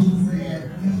own.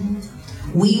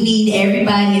 We need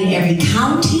everybody in every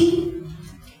county,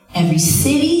 every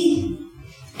city,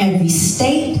 every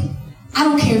state. I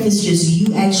don't care if it's just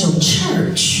you at your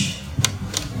church.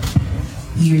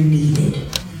 You're needed.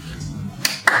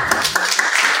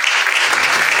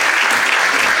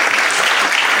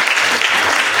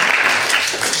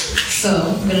 So,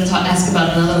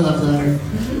 about another love letter.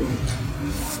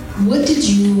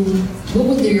 What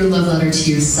would your love letter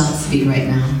to yourself be right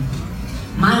now?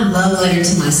 My love letter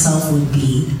to myself would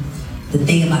be the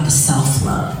thing about the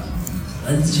self-love.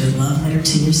 What is your love letter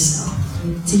to yourself?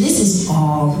 See, this is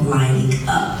all lining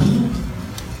up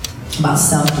about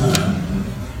self-love.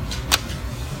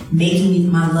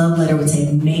 My love letter would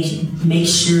say, make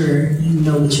sure you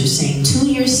know what you're saying to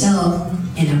yourself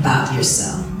and about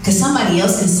yourself. Because somebody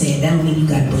else can say it, that don't mean you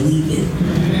gotta believe it.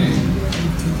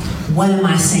 What am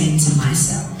I saying to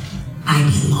myself? I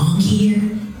belong here.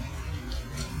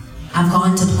 I've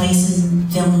gone to places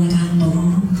and feeling like I don't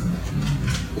belong.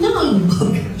 No,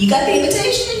 you got the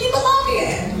invitation and you belong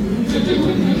here.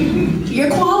 You're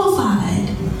qualified.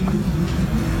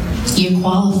 You're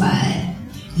qualified.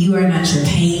 You are not your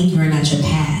pain, you are not your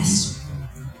past.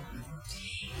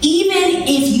 Even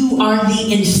if you are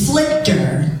the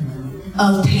inflictor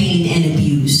of pain and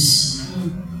abuse,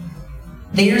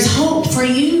 there's hope for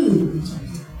you.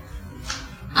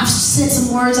 I've said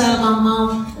some words out of my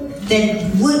mouth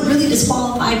that would really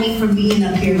disqualify me from being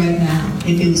up here right now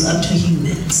if it was up to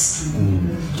humans.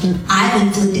 I've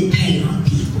inflicted pain on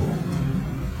people.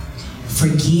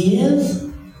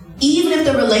 Forgive, even if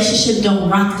the relationship don't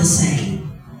rock the same.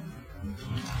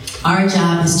 Our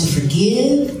job is to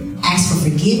forgive, ask for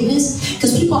forgiveness,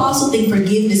 because people also think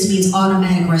forgiveness means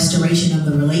automatic restoration of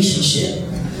the relationship.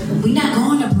 We're not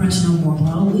going to brunch no more,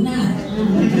 bro. We're not.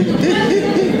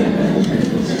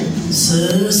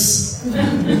 Sis.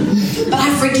 But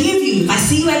I forgive you. If I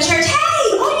see you at church, hey,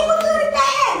 oh, you look good at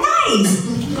that. Nice.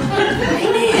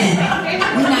 Amen.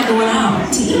 We're not going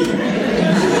out to eat.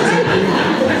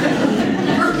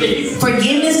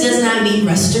 Forgiveness does not mean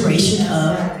restoration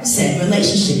of said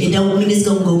relationship. It don't mean it's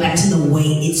going to go back to the way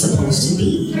it's supposed to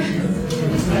be.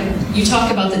 You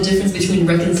talk about the difference between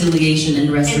reconciliation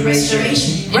and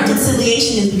restoration.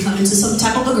 Reconciliation is we come into some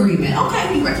type of agreement.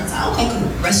 Okay, we reconcile. Okay,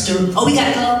 cool. We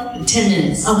gotta go? 10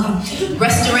 minutes. Okay.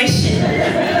 Restoration.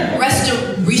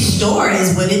 Restore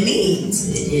is what it means.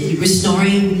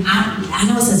 Restoring, I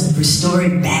know it says restore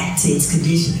it back to its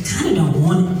condition. I kind of don't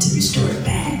want it to restore it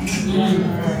back.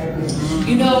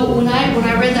 You know, when I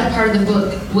read that part of the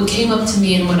book, what came up to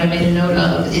me and what I made a note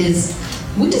of is,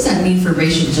 what does that mean for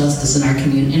racial justice in our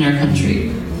community, in our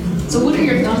country? So what are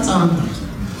your thoughts on,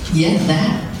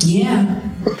 that? Yeah.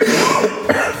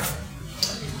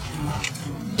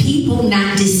 People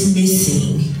not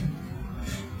dismissing.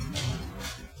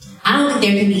 I don't think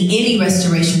there can be any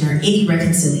restoration or any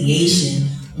reconciliation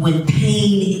when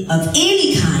pain of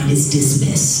any kind is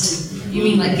dismissed. You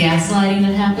mean like gaslighting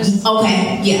that happens?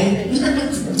 Okay, yeah.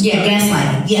 Yeah,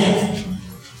 gaslighting, yeah.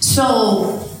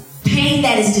 So, pain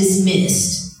that is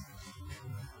dismissed.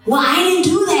 Well, I didn't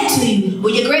do that to you.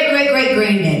 Well, your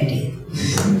great-great-great-granddaddy did.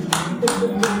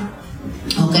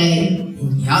 Okay?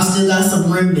 Y'all still got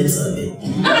some remnants of it.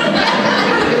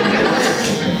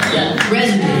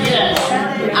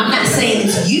 Resident. I'm not saying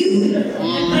it's you.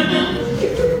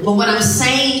 But what I'm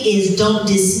saying is don't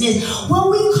dismiss. Well,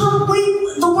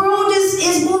 the world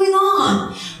is moving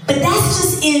on. But that's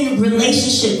just in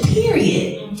relationship,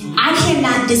 period. I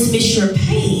cannot dismiss your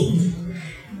pain.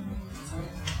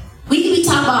 We can be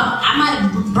talking about, I might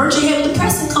have burnt your head with a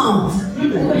pressing comb.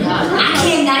 I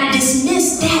cannot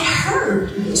dismiss that hurt.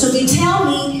 So if you tell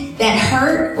me that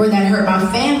hurt or that hurt my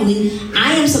family,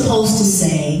 I am supposed to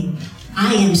say,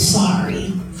 I am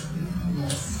sorry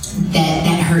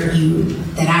that hurt you,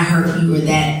 that I hurt you, or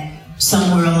that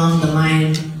somewhere along the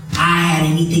line I had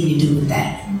anything to do with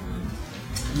that.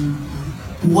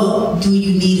 What do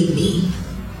you need of me?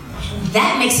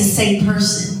 That makes a safe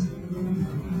person.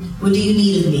 What do you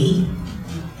need of me?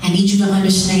 I need you to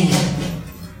understand.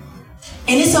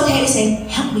 And it's okay to say,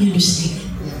 help me understand.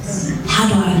 How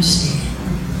do I understand?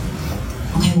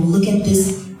 Okay, well, look at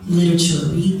this literature.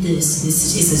 Read this.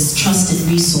 This is a trusted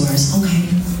resource. Okay.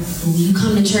 Well, will you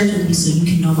come to church with me so you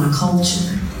can know my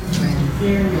culture? Right.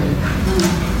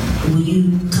 Will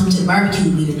you come to the barbecue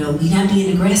with me to know we're not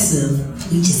being aggressive?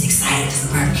 We just excited because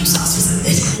the barbecue sauce was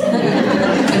good.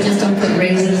 I just don't put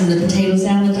raisins in the potato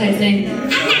salad type thing. I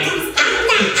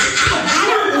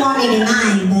don't want any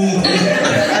line, but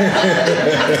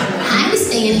I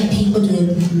understand people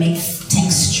do make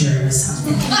texture or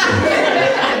something.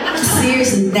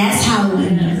 Seriously, that's how we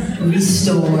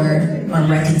restore or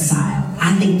reconcile.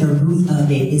 I think the root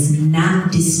of it is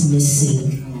not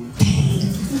dismissing pain,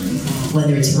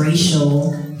 whether it's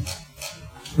racial,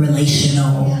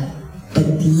 relational, but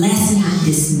let's not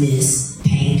dismiss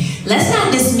pain. Let's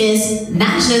not dismiss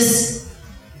not just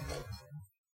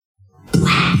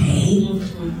Black pain.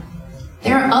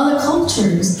 There are other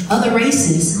cultures, other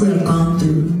races who have gone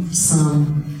through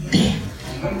some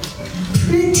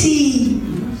pretty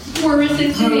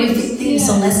horrific things.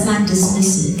 So let's not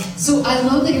dismiss it. So I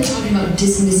love that you're talking about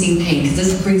dismissing pain, because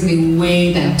this brings me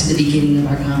way back to the beginning of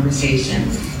our conversation,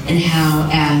 and how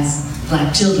as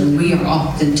Black children we are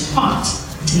often taught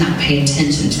to not pay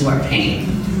attention to our pain.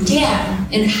 Yeah.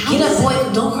 And how get up, boy,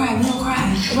 don't cry, we don't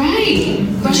cry. Right.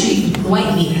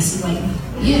 White meat, I see white meat.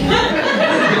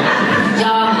 Yeah. Y'all,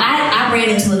 I ran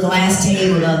into a glass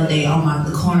table the other day on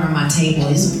the corner of my table.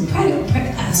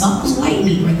 It's almost white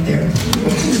meat right there.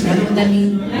 Remember what that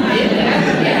means?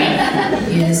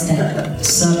 Yeah, it's that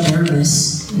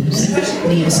subdermis.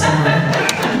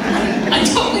 I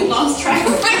totally lost track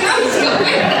of where I was going.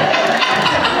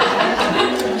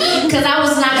 Because I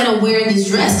was not going to wear this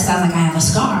dress because I was like, I have a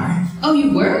scar. Oh,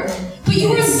 you were? But you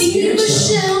were the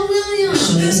Michelle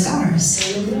Williams. Show your scars.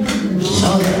 Show them.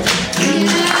 Yeah.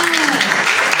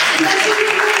 And that's what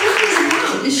your work is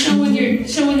about, is showing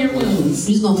your wounds.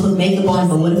 You're just going to put makeup on,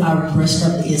 but what if I were brushed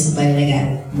up against somebody that got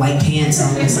white pants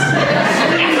on or something?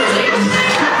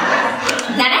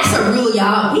 Now that's a rule,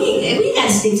 y'all. We got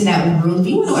to stick to that rule. If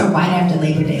you want to wear white after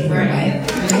Labor Day, wear white.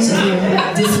 So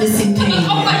you're dismissing pain.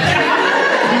 Oh my God.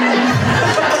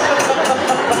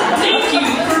 Thank you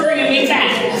for bringing me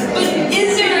back. But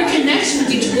is there a connection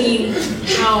between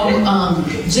how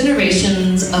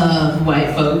generations of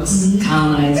white folks,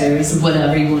 colonizers,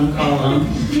 whatever you want to call them,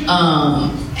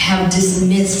 have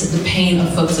dismissed the pain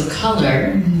of folks of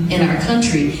color in our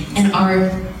country, and our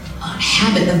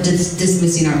habit of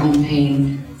dismissing our own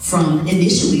pain from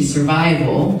initially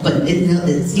survival, but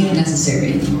it's not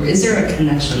necessary anymore? Is there a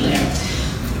connection there?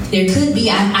 There could be.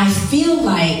 I feel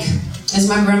like, as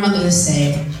my grandmother would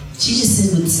say, she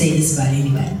just would say this about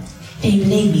anybody. Baby,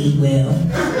 they mean well.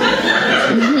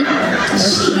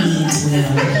 She means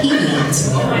well. He means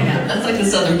well. Oh my God, that's like the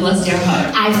Southern bless your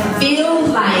heart. I feel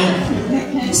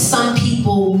like some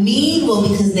people mean well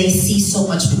because they see so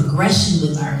much progression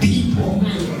with our people.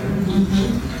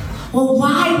 Well,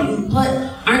 why? But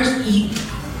aren't you?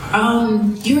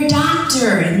 You're a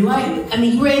doctor, and why? I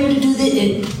mean, you were able to do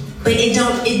this, but it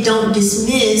don't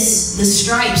dismiss the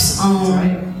stripes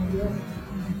on.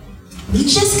 We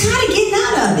just kind of getting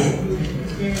out of it.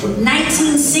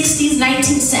 1960s,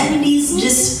 1970s,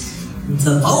 just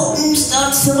the voting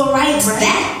stuff, civil rights,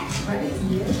 that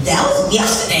was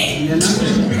yesterday.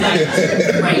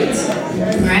 Right?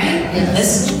 Yeah.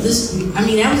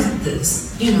 That was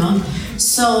this,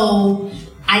 So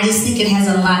I just think it has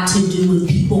a lot to do with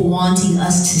people wanting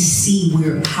us to see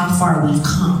how far we've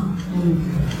come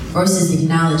versus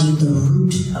acknowledging the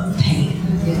root of pain.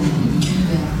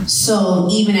 So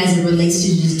even as it relates to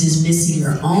just dismissing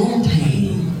your own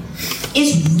pain,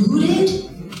 it's rooted.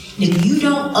 If you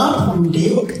don't uproot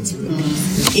it,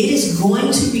 it is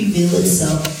going to reveal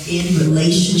itself in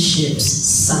relationships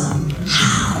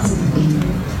somehow.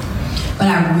 But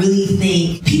I really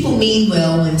think people mean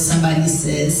well when somebody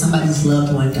says somebody's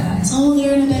loved one dies. Oh,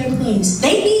 they're in a better place.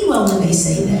 They mean well when they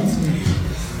say that.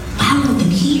 I want them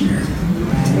here.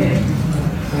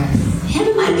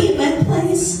 Heaven might be a better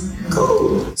place.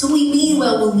 Cool. So we mean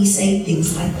well when we say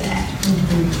things like that.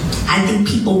 I think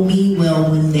people mean well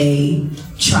when they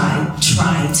try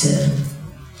to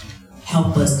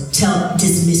help us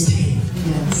dismiss pain.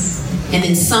 Yes. And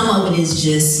then some of it is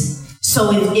just,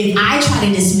 so if I try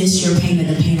to dismiss your pain and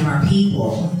the pain of our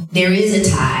people, there is a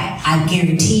tie. I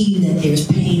guarantee you that there's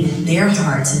pain in their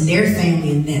hearts and their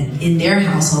family and in their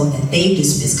household that they've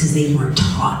dismissed because they weren't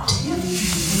taught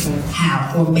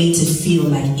how, or made to feel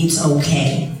like it's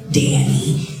okay,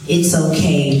 Danny, it's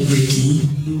okay, Ricky,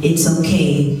 it's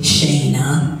okay,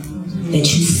 Shayna, that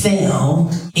you fell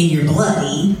and you're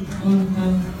bloody.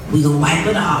 We're gonna wipe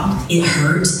it off. It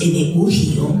hurts and it will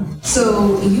heal.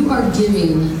 So you are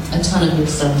giving a ton of your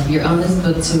stuff. You're on this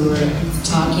book tour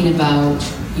talking about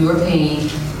your pain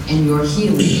and your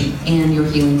healing and your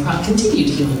continued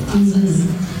healing process.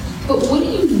 But what do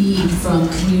you need from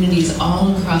communities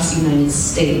all across the United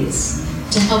States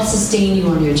to help sustain you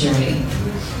on your journey?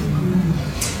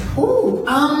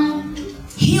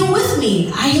 Heal with me.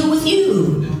 I heal with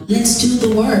you. Let's do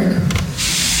the work.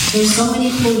 There's so many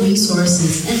cool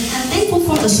resources. And I'm thankful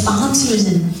for the sponsors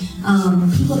and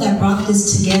people that brought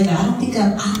this together. I'm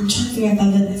trying to figure out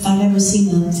if I've ever seen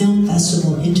a film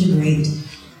festival integrate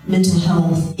mental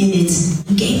health in its,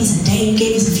 you gave us a day, you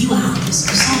gave us a few hours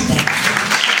or something.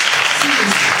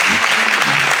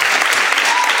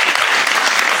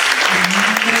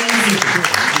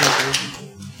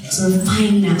 So we're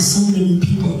finding out so many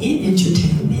people in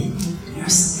entertainment are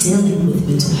dealing with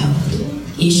mental health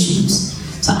issues.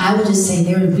 So I would just say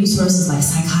there are resources like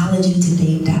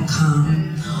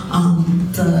psychologytoday.com,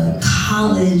 the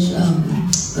college,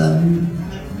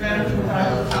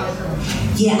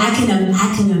 Yeah, I can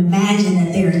imagine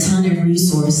that there are a ton of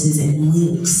resources and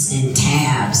links and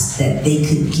tabs that they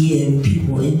could give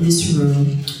people in this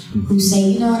room who say,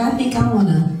 you know what, I think I want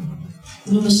to,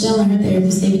 you know, Michelle and her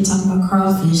therapist, they've been talking about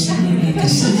crawfish. She's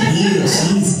healed.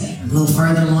 She's a little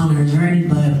further along her journey,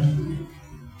 but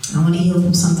I want to heal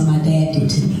from something my dad did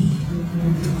to me.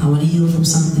 I want to heal from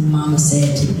something mama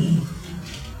said to me.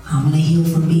 I want to heal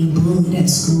from being bullied at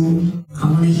school. I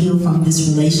want to heal from this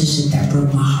relationship that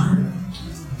broke my heart.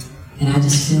 And I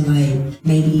just feel like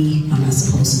maybe I'm not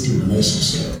supposed to do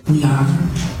relationship.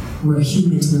 We're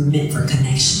humans, we're meant for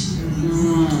connection.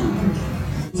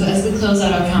 So as we close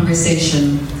out our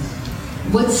conversation,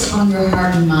 what's on your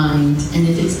heart and mind? And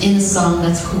if it's in a song,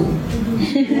 that's cool.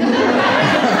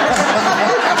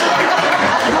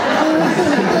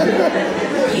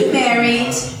 Are you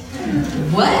married?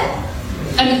 What?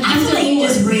 I mean, I feel like you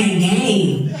just ran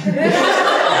game.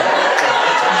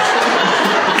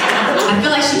 I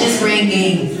feel like she just ran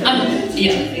game.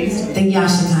 Yeah. I think y'all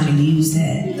should kind of use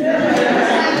that.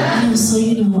 So,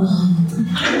 you know,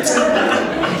 what's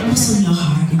on your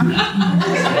heart?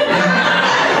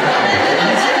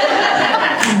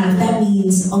 That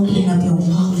means opening up your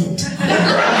wallet.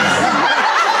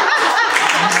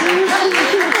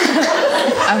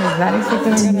 I was not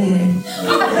expecting her to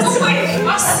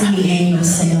Semi annual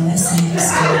sale at Sam's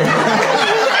School.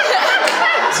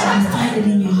 So you find it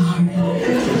in your heart.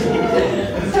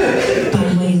 By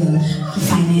way of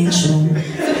financial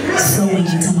sowing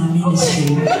into my ministry.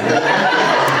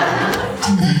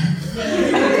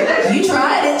 You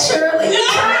tried it, Shirley. You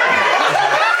tried it.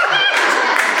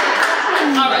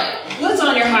 All right. What's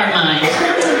on your heart, mind?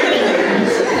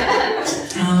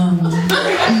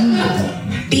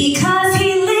 Because he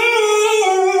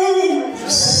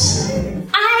lives,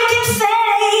 I can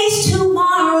face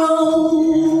tomorrow.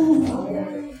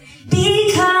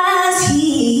 Because he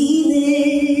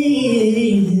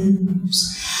lives,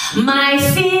 my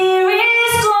fear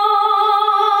is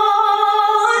gone.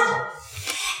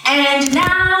 And now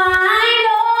I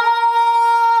know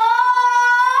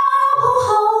who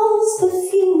holds the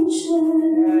future.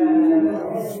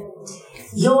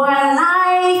 Your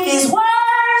life is worth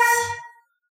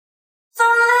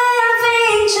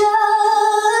living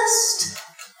just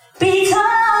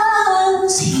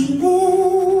because he lives.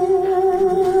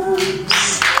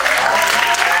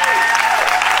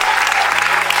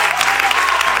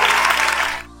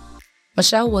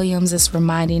 Michelle Williams is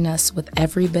reminding us with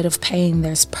every bit of pain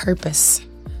there's purpose.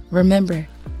 Remember,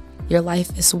 your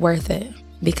life is worth it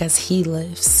because he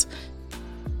lives.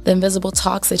 The invisible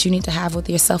talks that you need to have with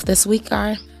yourself this week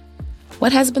are: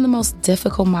 what has been the most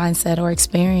difficult mindset or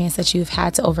experience that you've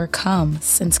had to overcome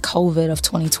since COVID of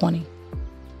 2020?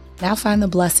 Now find the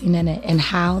blessing in it and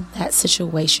how that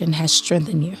situation has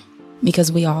strengthened you,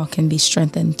 because we all can be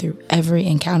strengthened through every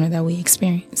encounter that we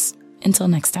experience. Until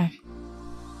next time.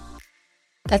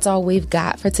 That's all we've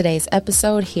got for today's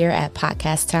episode here at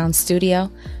Podcast Town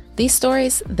Studio. These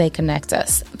stories, they connect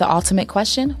us. The ultimate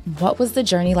question: what was the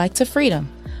journey like to freedom?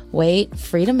 Wait,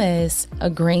 freedom is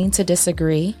agreeing to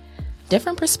disagree,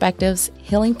 different perspectives,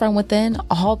 healing from within,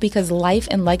 all because life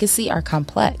and legacy are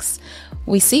complex.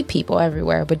 We see people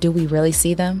everywhere, but do we really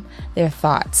see them? Their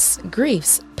thoughts,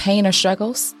 griefs, pain, or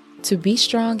struggles? To be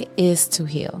strong is to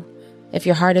heal. If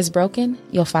your heart is broken,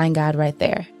 you'll find God right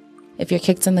there. If you're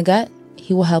kicked in the gut,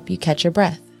 He will help you catch your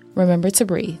breath. Remember to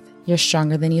breathe. You're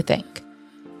stronger than you think.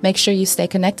 Make sure you stay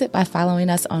connected by following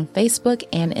us on Facebook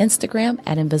and Instagram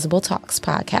at Invisible Talks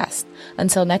Podcast.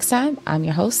 Until next time, I'm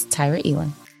your host, Tyra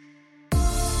Elin.